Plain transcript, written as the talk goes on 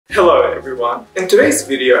Hello everyone, in today's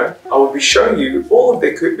video I will be showing you all of the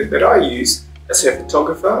equipment that I use as a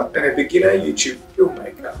photographer and a beginner YouTube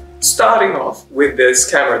filmmaker. Starting off with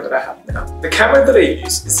this camera that I have now. The camera that I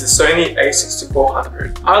use is the Sony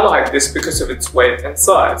A6400. I like this because of its weight and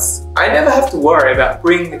size. I never have to worry about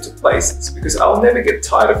bringing it to places because I'll never get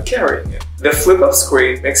tired of carrying it. The flip-up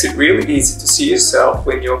screen makes it really easy to see yourself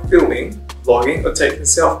when you're filming, vlogging or taking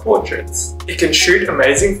self-portraits. It can shoot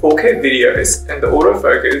amazing 4K videos and the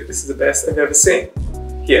autofocus is the best I've ever seen.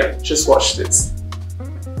 Here, just watch this.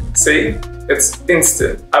 See? It's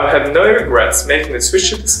instant. I've had no regrets making the switch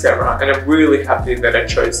to this camera and I'm really happy that I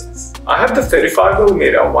chose this. I have the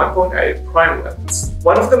 35mm 1.8 prime lens.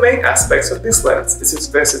 One of the main aspects of this lens is its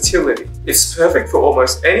versatility. It's perfect for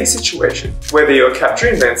almost any situation, whether you're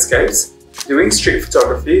capturing landscapes, doing street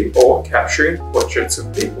photography or capturing portraits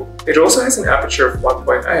of people. It also has an aperture of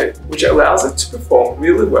 1.8, which allows it to perform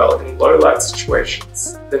really well in low light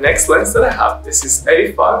situations. The next lens that I have is this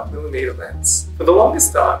 85mm lens. For the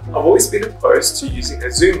longest time, I've always been opposed to using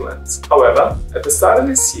a zoom lens. However, at the start of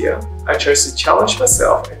this year, I chose to challenge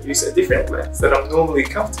myself and use a different lens that I'm normally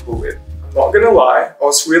comfortable with. I'm not gonna lie, I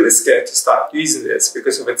was really scared to start using this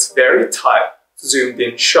because of its very tight, zoomed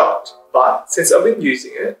in shot. But since I've been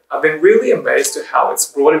using it, I've been really amazed at how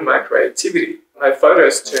it's broadened my creativity. My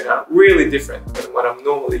photos turn out really different than what I'm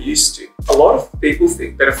normally used to. A lot of people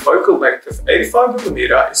think that a focal length of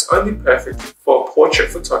 85mm is only perfect for portrait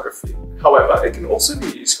photography. However, it can also be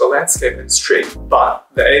used for landscape and street. But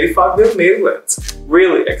the 85mm lens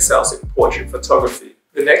really excels in portrait photography.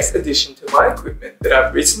 The next addition to my equipment that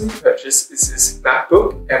I've recently purchased is this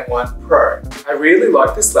MacBook M1 Pro. I really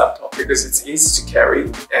like this laptop because it's easy to carry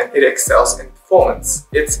and it excels in performance.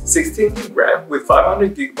 It's 16GB RAM with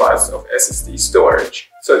 500GB of SSD storage,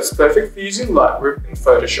 so it's perfect for using Lightroom and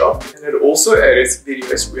Photoshop, and it also edits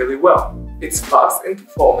videos really well. It's fast in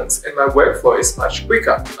performance and my workflow is much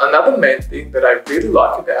quicker. Another main thing that I really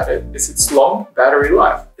like about it is its long battery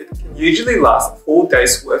life. It can usually last a full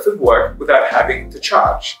day's worth of work without having to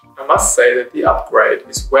charge. I must say that the upgrade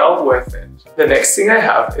is well worth it. The next thing I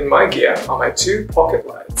have in my gear are my two pocket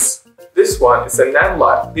lights. This one is a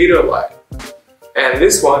Nanlite LitoLite, and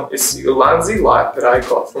this one is the Ulanzi light that I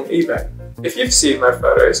got from eBay. If you've seen my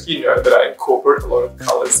photos, you know that I incorporate a lot of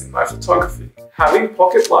colors in my photography. Having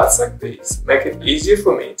pocket lights like these make it easier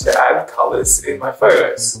for me to add colors in my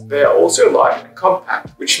photos. They are also light and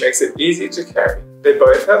compact, which makes it easy to carry. They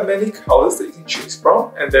both have many colors that you can choose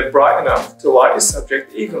from, and they're bright enough to light your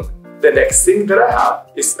subject evenly. The next thing that I have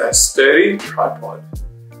is a sturdy tripod.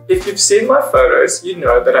 If you've seen my photos, you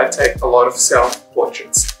know that I take a lot of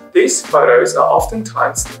self-portraits. These photos are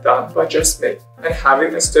oftentimes done by just me, and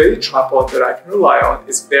having a sturdy tripod that I can rely on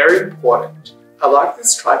is very important. I like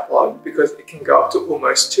this tripod because it can go up to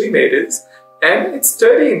almost 2 meters and it's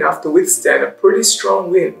sturdy enough to withstand a pretty strong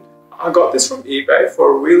wind. I got this from eBay for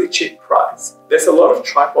a really cheap price. There's a lot of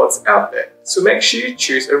tripods out there, so make sure you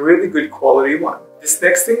choose a really good quality one. This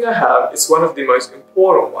next thing I have is one of the most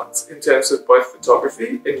important ones in terms of both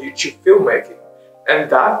photography and YouTube filmmaking, and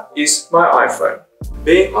that is my iPhone.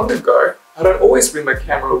 Being on the go, I don't always bring my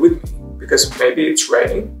camera with me because maybe it's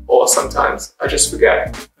raining or sometimes I just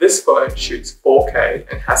forget. This phone shoots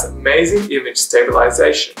 4K and has amazing image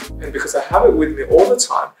stabilization, and because I have it with me all the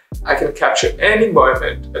time, I can capture any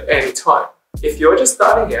moment at any time. If you're just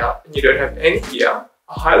starting out and you don't have any gear,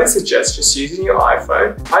 I highly suggest just using your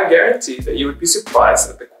iPhone. I guarantee that you would be surprised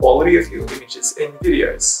at the quality of your images and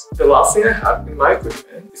videos. The last thing I have in my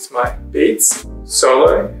equipment is my Beats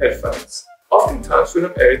Solo headphones. Oftentimes when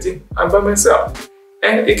I'm editing, I'm by myself,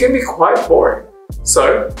 and it can be quite boring.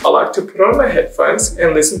 So I like to put on my headphones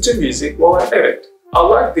and listen to music while I edit. I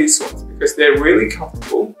like these ones because they're really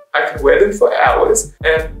comfortable, I can wear them for hours,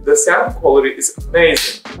 and the sound quality is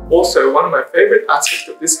amazing. Also, one of my favorite aspects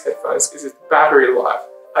of these headphones is its battery life.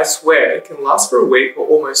 I swear it can last for a week or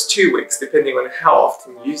almost 2 weeks depending on how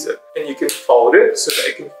often you use it. And you can fold it so that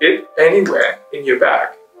it can fit anywhere in your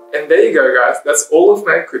bag. And there you go guys, that's all of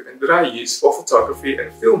my equipment that I use for photography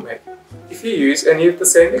and filmmaking. If you use any of the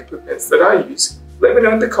same equipments that I use, let me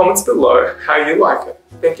know in the comments below how you like it.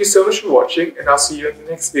 Thank you so much for watching and I'll see you in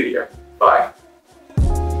the next video. Bye!